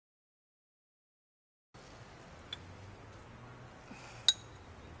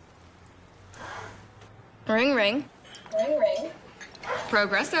Ring, ring. Ring, ring.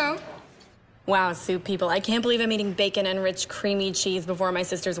 Progresso. Wow, soup people, I can't believe I'm eating bacon-enriched creamy cheese before my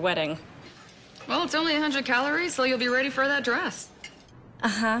sister's wedding. Well, it's only 100 calories, so you'll be ready for that dress.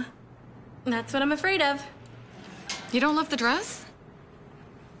 Uh-huh. That's what I'm afraid of. You don't love the dress?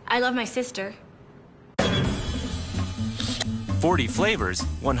 I love my sister. 40 flavors,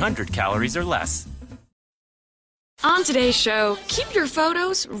 100 calories or less. On today's show, keep your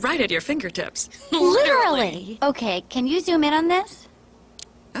photos right at your fingertips. Literally. Okay, can you zoom in on this?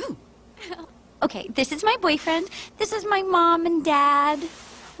 Oh. Okay, this is my boyfriend. This is my mom and dad.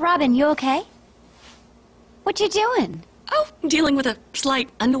 Robin, you okay? What you doing? Oh, dealing with a slight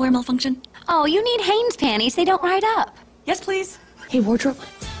underwear malfunction. Oh, you need Hanes panties. They don't ride up. Yes, please. Hey, wardrobe.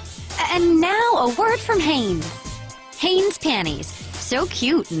 And now a word from Hanes. Hanes panties. So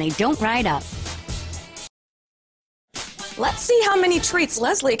cute and they don't ride up. Let's see how many treats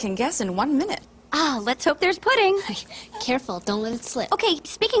Leslie can guess in 1 minute. Ah, let's hope there's pudding. Careful, don't let it slip. Okay,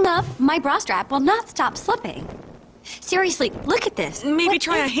 speaking of, my bra strap will not stop slipping. Seriously, look at this. Maybe What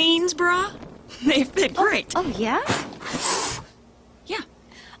try a is- Hanes bra? They fit great. Oh, yeah? Yeah.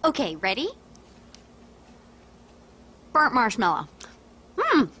 Okay, ready? Burnt marshmallow.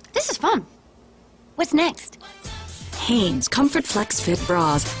 This is fun. What's next? Hanes Comfort Flex Fit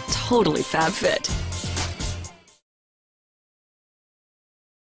bras. Totally fab fit.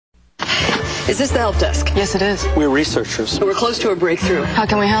 Is this the help desk? Yes, it is. We're researchers. We're close to a breakthrough. How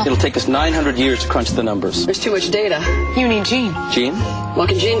can we help? It'll take us 900 years to crunch the numbers. There's too much data. You need Gene. Gene? What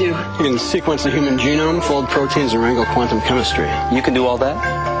can Gene do? You can sequence the human genome, fold proteins, and wrangle quantum chemistry. You can do all that?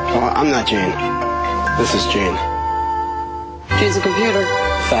 Well, I'm not Gene. This is Gene. Gene's a computer.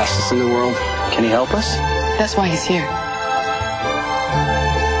 Fastest in the world. Can he help us? That's why he's here.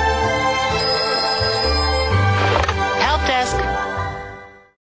 Help desk.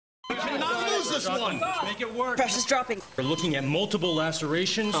 Not lose this one. Make it work. Pressure's dropping. We're looking at multiple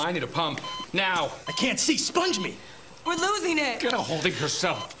lacerations. I need a pump. Now. I can't see. Sponge me. We're losing it. Get a hold of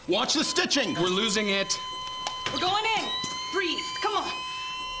yourself. Watch the stitching. We're losing it. We're going in. Breathe. Come on.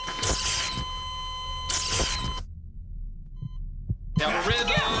 Down the rhythm.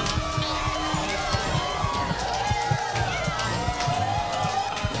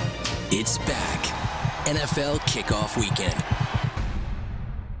 It's back. NFL Kickoff Weekend.